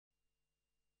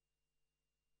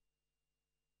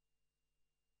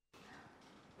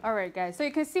All right, guys. So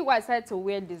you can see why I decided to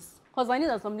wear this. Because I knew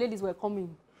that some ladies were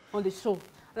coming on the show.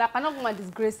 Like, I'm not going to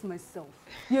disgrace myself,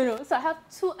 you know. So I have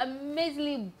two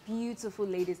amazingly beautiful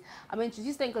ladies. I'm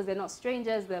introduced them because they're not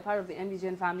strangers. They're part of the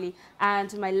MBGN family. And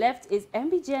to my left is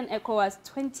MBGN ECOWAS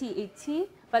 2018,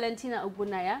 Valentina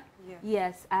Ogbunaya. Yeah.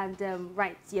 Yes, and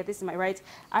right, yeah, this is my right.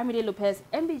 Aramide Lopez,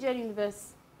 MBGN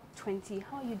Universe 20.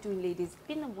 How are you doing, ladies? It's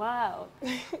been a while.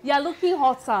 You're looking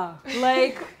hotter.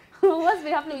 Like, what's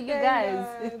been happening with you guys?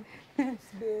 It's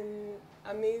been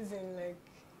amazing. Like,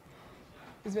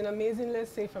 it's been amazing,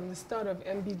 let's say, from the start of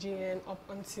MBGN up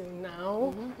until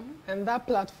now. And that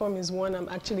platform is one I'm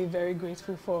actually very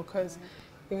grateful for, because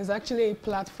it was actually a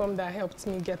platform that helped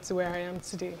me get to where I am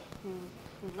today.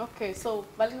 Okay, so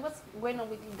Valin, what's going on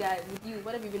with you guys? With you,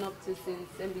 what have you been up to since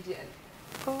MBGN?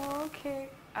 Oh, okay.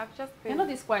 I've just been. You're not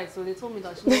this quiet, so they told me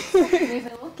that she was. They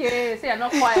said, okay, say you're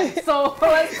not quiet. So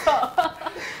let's go.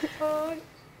 Oh,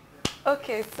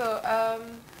 okay, so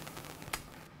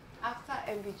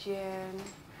after MBGN,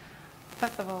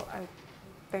 first of all, I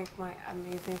thank my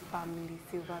amazing family,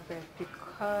 Silverbird,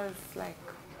 because like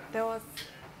there was,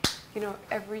 you know,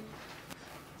 every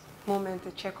moment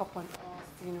to check up on us,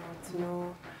 you know, to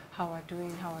know how we're doing,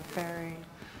 how we're faring,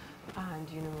 and,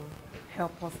 you know,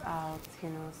 help us out, you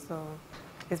know. So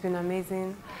it's been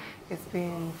amazing. It's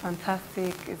been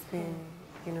fantastic. It's been,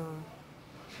 you know,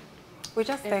 we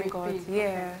just thank God.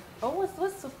 Yeah. Oh,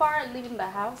 what's so far leaving the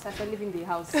house? After leaving the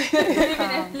house,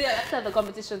 leaving after the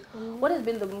competition, what has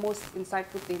been the most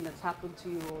insightful thing that's happened to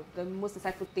you, or the most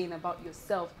insightful thing about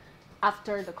yourself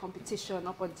after the competition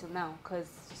up until now? Because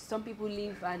some people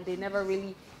leave and they never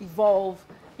really evolve,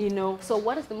 you know. So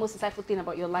what is the most insightful thing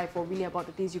about your life, or really about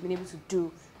the things you've been able to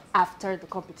do after the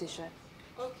competition?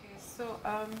 Okay, so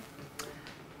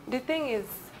the thing is,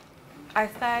 I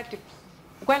started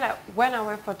when I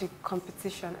went for the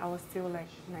competition, I was still like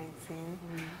 19.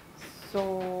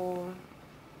 So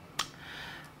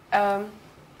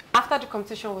after the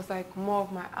competition was like more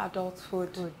of my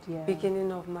adulthood,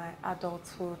 beginning of my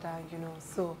adulthood, and you know,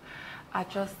 so I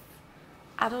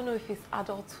don't know if it's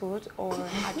adulthood or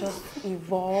I just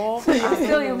evolved. You're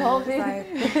still evolving. Like,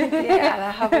 yeah, and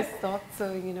I haven't stopped.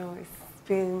 So you know, it's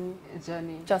been a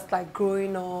journey, just like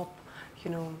growing up, you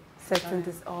know, setting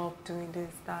this up, doing this,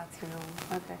 that, you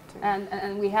know. Okay.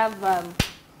 And we have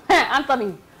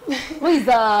Anthony, who is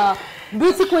a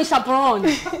beauty queen chaperone.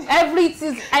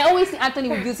 I always see Anthony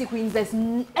with beauty queens. There's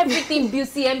everything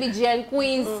beauty, MBGN,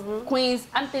 queens.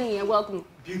 Anthony, welcome.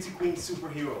 Beauty queen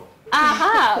superhero.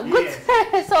 Aha, good.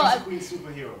 Yes. So, beauty queen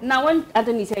superhero. Now when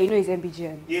Anthony is here, you know he's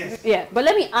MBGN. Yes. Yeah, but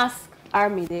let me ask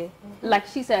Aramide, like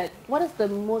she said, what is the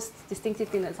most distinctive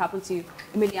thing that's happened to you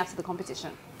immediately after the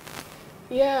competition?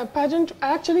 Yeah, pageant.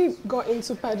 I actually got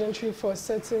into pageantry for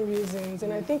certain reasons,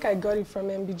 and I think I got it from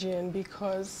MBGN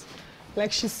because,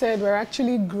 like she said, we're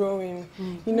actually growing.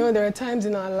 You know, there are times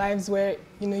in our lives where,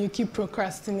 you know, you keep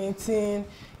procrastinating,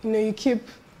 you know, you keep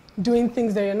doing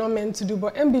things that you're not meant to do,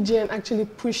 but MBGN actually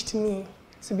pushed me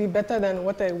to be better than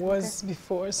what I was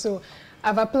before. So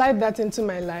I've applied that into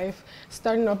my life,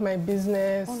 starting up my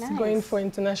business, going for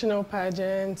international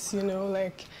pageants, you know,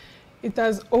 like, it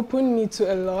has opened me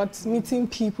to a lot, meeting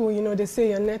people, you know, they say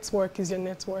your network is your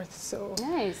net worth, so.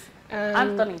 Nice.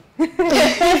 Anthony,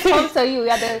 let's come to you. You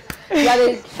are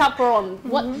the chaperone.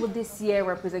 What would this year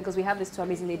represent? Because we have these two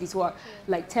amazing ladies who are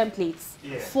like templates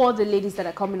for the ladies that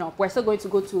are coming up. We're still going to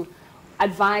go to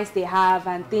advice they have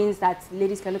and things that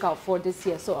ladies can look out for this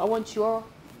year. So I want your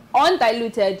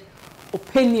undiluted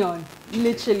opinion,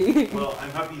 literally. Well, I'm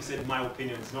happy you said my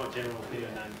opinion. It's not general opinion.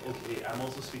 And okay, I'm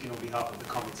also speaking on behalf of the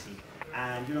committee.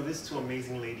 And you know, these two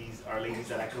amazing ladies are ladies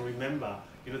that I can remember,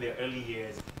 you know, their early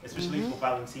years, especially for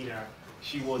Valentina.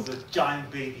 She was a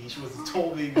giant baby. She was a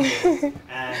tall baby.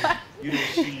 And you know,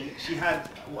 she had,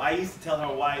 I used to tell her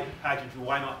why pageantry,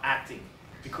 why not acting?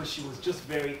 Because she was just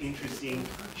very interesting.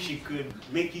 She could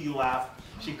make you laugh.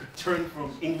 She could turn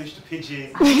from English to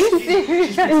pidgin.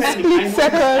 She's pretending.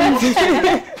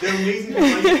 They're amazing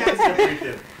people. You can't separate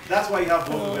them. That's why you have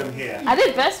both of them here. Are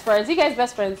they best friends? You guys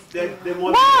best friends? They're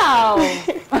more wow!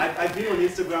 I've been on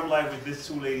Instagram Live with these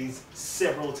two ladies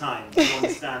several times, you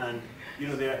understand? And you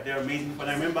know, they're amazing. But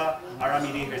I remember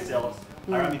Aramide herself.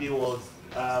 Aramide was,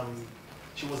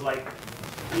 she was like,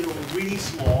 you know, really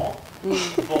small.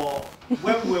 But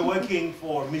when we were working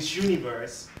for Miss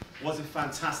Universe, was a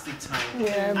fantastic time.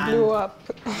 Yeah, blew up.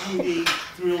 Really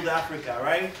thrilled Africa,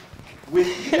 right? with,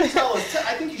 you can tell us,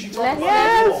 I think you should talk about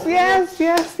Yes, it.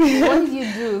 yes. What did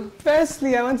you do?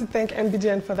 Firstly, I want to thank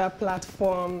MBGN for that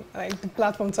platform. Like, the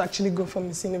platform to actually go for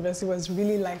Miss Universe was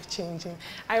really life-changing.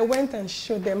 I went and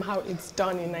showed them how it's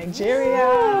done in Nigeria.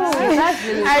 I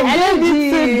did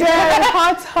it to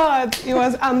them, hot. It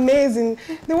was amazing.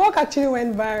 The work actually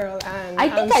went viral, and I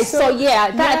think I saw. Yeah,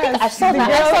 I think I saw that.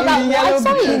 I saw that. I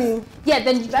saw it. Yeah,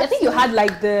 then I think you had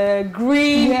like the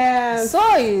green. Yes.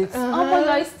 Saw it. Oh my God,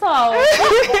 I saw.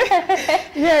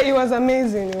 Yeah, it was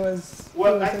amazing. It was.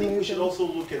 Well, it was I think we amazing. should also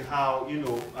look at how, you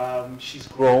know, she's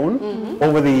grown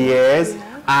over the years,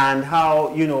 and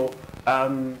how, you know,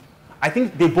 I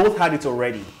think they both had it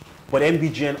already, but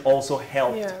MBGN also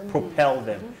helped propel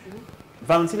them.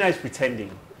 Valentina is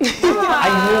pretending. I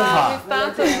know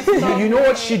her. You know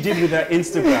what she did with her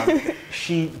Instagram?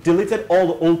 She deleted all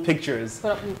the old pictures,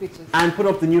 Put up new pictures, and put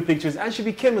up the new pictures, and she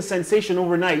became a sensation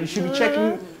overnight. You should be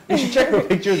checking. You should check her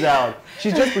pictures out.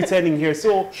 She's just pretending here.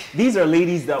 So these are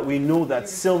ladies that we know that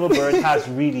Silverbird has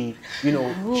really, you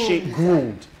know,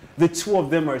 groomed. The two of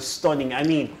them are stunning. I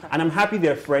mean, and I'm happy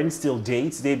their friends still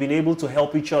date. They've been able to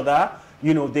help each other.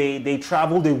 You know, they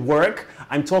travel, they work.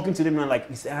 I'm talking to them and I'm like,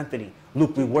 Mr. Anthony,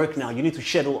 look, we work now. You need to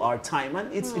schedule our time.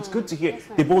 And it's good to hear.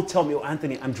 They both tell me, oh,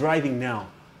 Anthony, I'm driving now.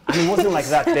 And it wasn't like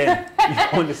that then.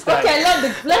 You understand? Okay, I love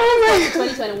the. Let's go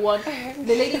to 2021.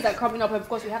 The ladies are coming up. Of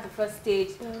course, we have the first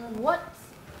stage. What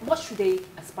should they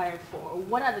aspire for?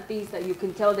 What are the things that you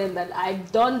can tell them that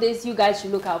I've done this? You guys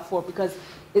should look out for, because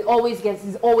it always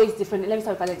is always different. Let me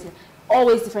start with Valentina.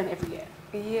 Always different every year.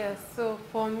 Yeah. So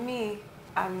for me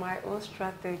and my own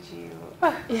strategy,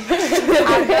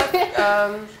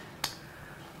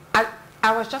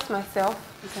 I was just myself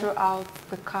throughout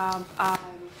the camp.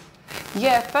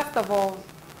 Yeah, first of all,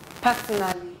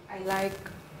 personally, I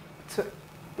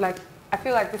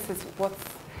feel like this is what's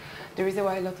the reason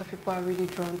why a lot of people are really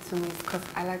drawn to me, is because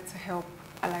I like to help.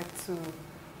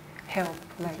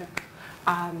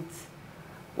 And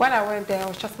when I went there, I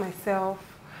was just myself,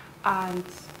 and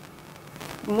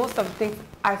most of the things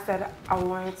I said I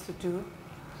wanted to do,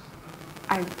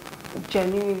 I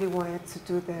genuinely wanted to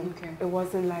do them. Okay. It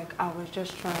wasn't like I was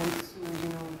just trying to, you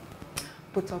know,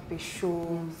 put up a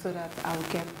show so that I would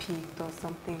get picked or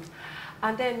something.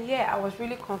 And then, yeah, I was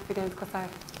really confident because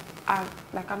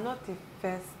I'm not the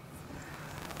first,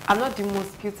 I'm not the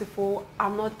most beautiful,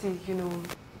 I'm not the, you know,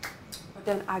 but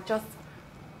then I just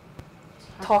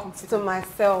talked to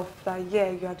myself that,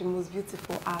 yeah, you are the most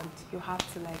beautiful and you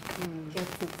have to, like, get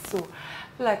it. So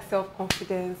I feel like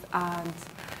self-confidence and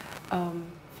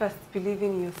first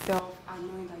believing in yourself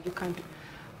and knowing that you can do.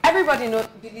 Everybody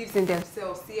believes in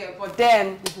themselves, yeah, but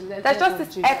then there's just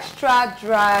this extra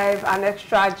drive and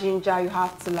extra ginger you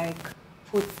have to, like,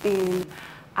 put in,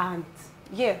 and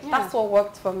yeah, that's what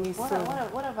worked for me. What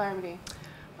about Aramide?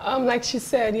 Like she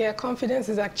said, yeah, confidence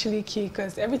is actually key,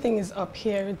 because everything is up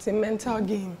here. It's a mental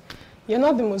game. You're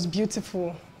not the most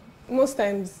beautiful. Most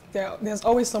times, there's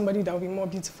always somebody that will be more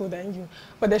beautiful than you.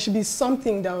 But there should be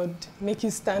something that would make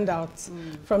you stand out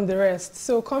from the rest.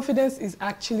 So confidence is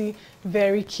actually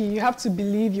very key. You have to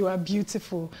believe you are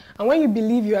beautiful. And when you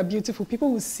believe you are beautiful,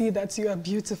 people will see that you are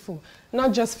beautiful.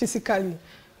 Not just physically,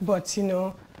 but, you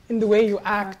know, in the way you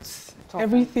act,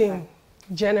 everything.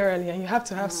 Generally, and you have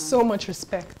to have so much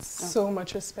respect, so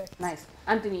much respect. Nice.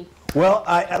 Anthony? Well,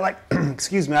 I like,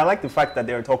 excuse me, I like the fact that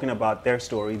they're talking about their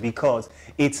story, because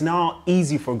it's now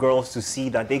easy for girls to see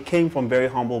that they came from very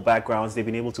humble backgrounds. They've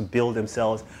been able to build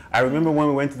themselves. I remember when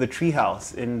we went to the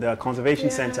treehouse in the conservation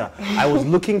center, I was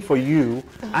looking for you,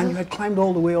 and you had climbed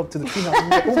all the way up to the treehouse. I'm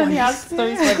like, oh my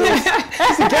stories for this.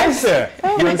 It's a gangster.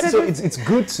 You know, so it's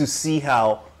good to see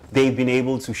how they've been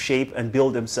able to shape and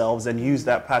build themselves and use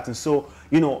that pattern. So,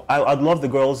 you know, I'd love the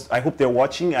girls. I hope they're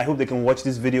watching. I hope they can watch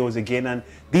these videos again. And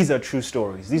these are true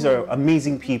stories. These are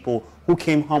amazing people who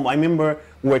came home. I remember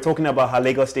we were talking about her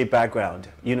Lagos State background,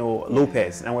 you know,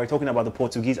 Lopez, and we were talking about the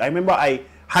Portuguese. I remember I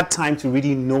had time to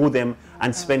really know them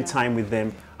and spend time with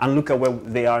them. And look at where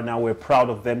they are now. We're proud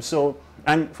of them. So,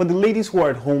 and for the ladies who are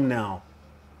at home now,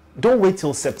 don't wait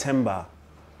till September.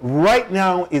 Right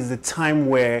now is the time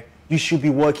where you should be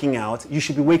working out. You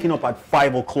should be waking up at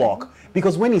 5 o'clock,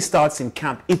 because when it starts in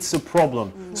camp, it's a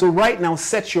problem. So right now,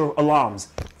 set your alarms.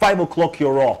 5 o'clock,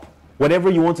 you're up. Whatever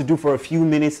you want to do for a few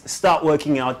minutes, start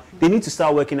working out. They need to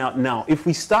start working out now. If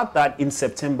we start that in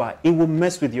September, it will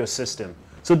mess with your system.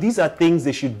 So these are things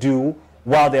they should do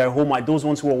while they're home. Those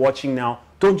ones who are watching now,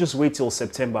 don't just wait till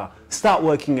September. Start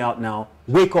working out now.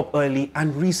 Wake up early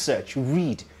and research,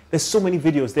 read. There's so many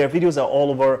videos. Their videos are all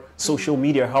over social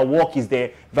media. Her walk is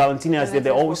there. Valentina is there.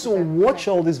 They're always. So watch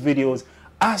all these videos.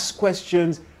 Ask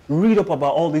questions. read up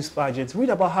about all these pageants, read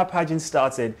about how pageants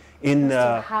started in,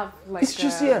 have like it's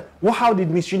just, well, how did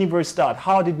Miss Universe start?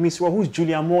 How did Miss World, who's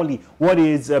Julia Morley? What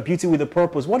is Beauty with a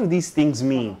Purpose? What do these things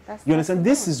mean? You understand?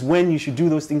 This is when you should do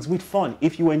those things with fun.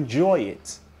 If you enjoy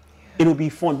it, it'll be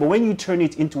fun. But when you turn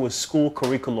it into a school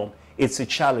curriculum, it's a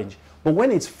challenge. But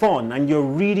when it's fun and you're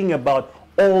reading about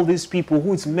all these people,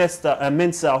 who is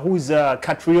Mensa, who is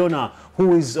Catriona,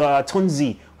 who is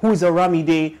Tunzi, who is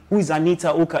Aramide, who is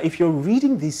Anita Oka, if you're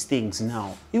reading these things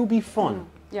now, it'll be fun.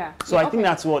 Yeah. So I think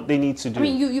that's what they need to do. I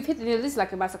mean, you've hit this is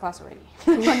like a masterclass already.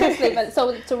 Honestly, but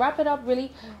so to wrap it up,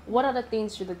 really, what other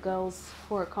things should the girls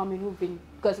who are coming who've been,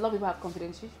 because a lot of people have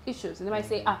confidence issues, and they might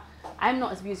say, I'm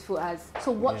not as beautiful as,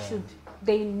 so what should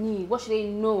they need? What should they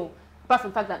know? Apart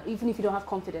from the fact that even if you don't have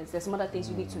confidence, there's some other things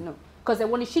you need to know. Because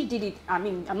when she did it, I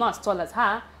mean, I'm not as tall as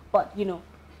her, but you know.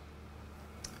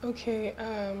 Okay,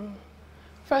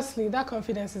 firstly, that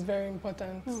confidence is very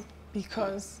important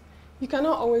because you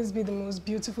cannot always be the most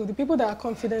beautiful. The people that are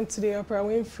confident today, Oprah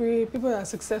Winfrey, people that are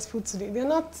successful today, they're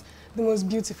not the most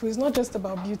beautiful. It's not just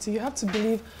about beauty. You have to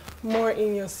believe more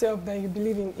in yourself than you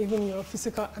believe in even your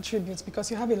physical attributes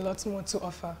because you have a lot more to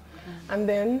offer. And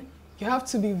then you have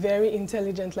to be very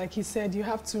intelligent. Like he said, you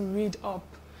have to read up.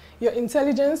 Your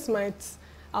intelligence might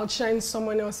outshine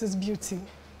someone else's beauty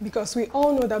because we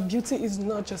all know that beauty is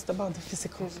not just about the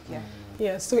physical.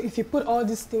 Yeah, so if you put all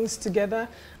these things together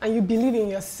and you believe in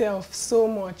yourself so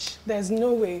much, there's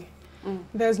no way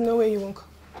you won't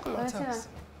come out of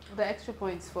the extra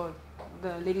points for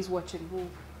the ladies watching.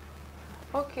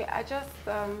 Okay, I just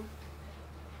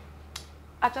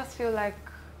feel like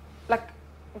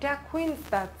there are queens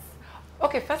that,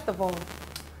 okay, first of all,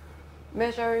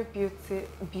 measuring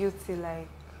beauty, like,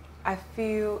 I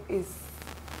feel is,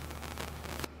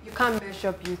 you can't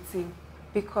measure beauty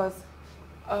because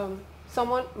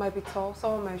someone might be tall,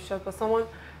 someone might be short, but someone,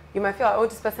 you might feel like, oh,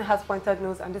 this person has pointed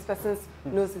nose and this person's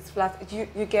nose is flat.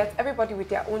 You get everybody with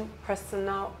their own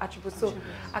personal attributes. So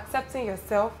accepting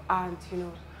yourself and, you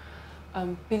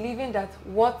know, believing that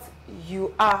what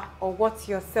you are or what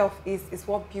yourself is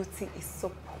what beauty is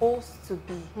supposed to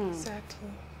be. Exactly.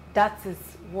 That is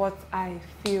what I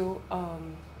feel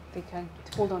they can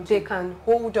hold on to. They can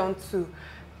hold on to.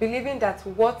 Believing that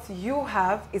what you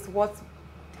have is what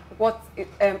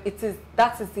it is,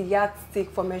 that is the yardstick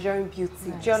for measuring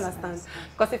beauty. Do you understand?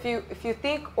 Because if you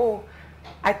think, oh,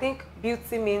 I think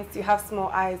beauty means you have small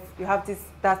eyes, you have this,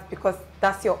 that, because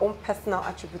that's your own personal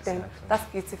attribute, then that's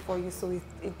beauty for you. So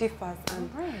it differs. And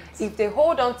if they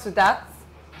hold on to that,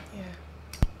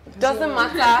 it doesn't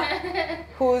matter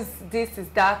whose this is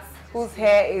that, whose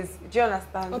hair is, do you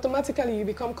understand? Automatically you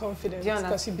become confident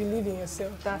because you believe in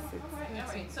yourself. That's it. All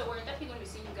right. So we're definitely going to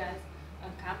be seeing you guys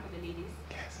on camp with the ladies.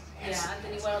 Yeah,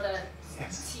 Anthony, what other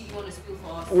tea you want to spill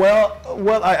for us?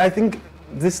 Well, I think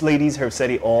these ladies have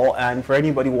said it all, and for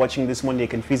anybody watching this one, they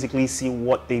can physically see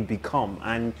what they've become.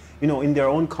 And, you know, in their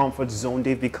own comfort zone,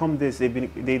 they've become this, they've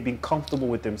been comfortable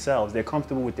with themselves, they're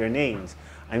comfortable with their names.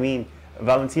 I mean,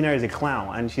 Valentina is a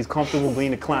clown, and she's comfortable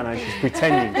being a clown, and she's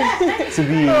pretending to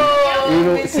be, you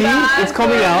know, see, it's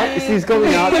coming out, see, it's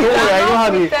coming out, don't worry, I know how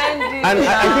to, and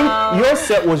I think your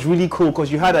set was really cool,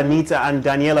 because you had Anita and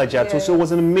Daniela Jato, so it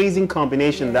was an amazing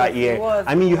combination that year.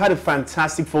 I mean, you had a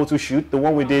fantastic photo shoot, the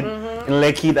one we did in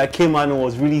Lekki that came out and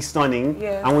was really stunning,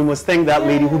 and we must thank that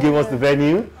lady who gave us the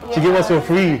venue. She gave us for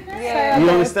free, you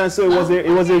understand, so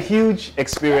it was a huge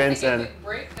experience. And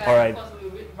all right.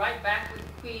 Right back with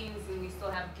Queens, and we still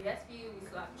have guest view, we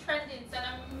still have trending. It's an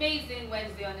amazing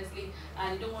Wednesday, honestly,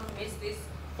 and you don't want to miss this.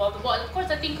 But of course,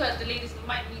 I think the ladies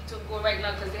might need to go right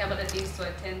now because they have other things to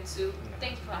attend to.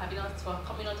 Thank you for having us, for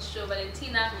coming on the show,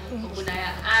 Valentina,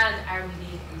 Obunaya, and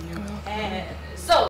Aramide. So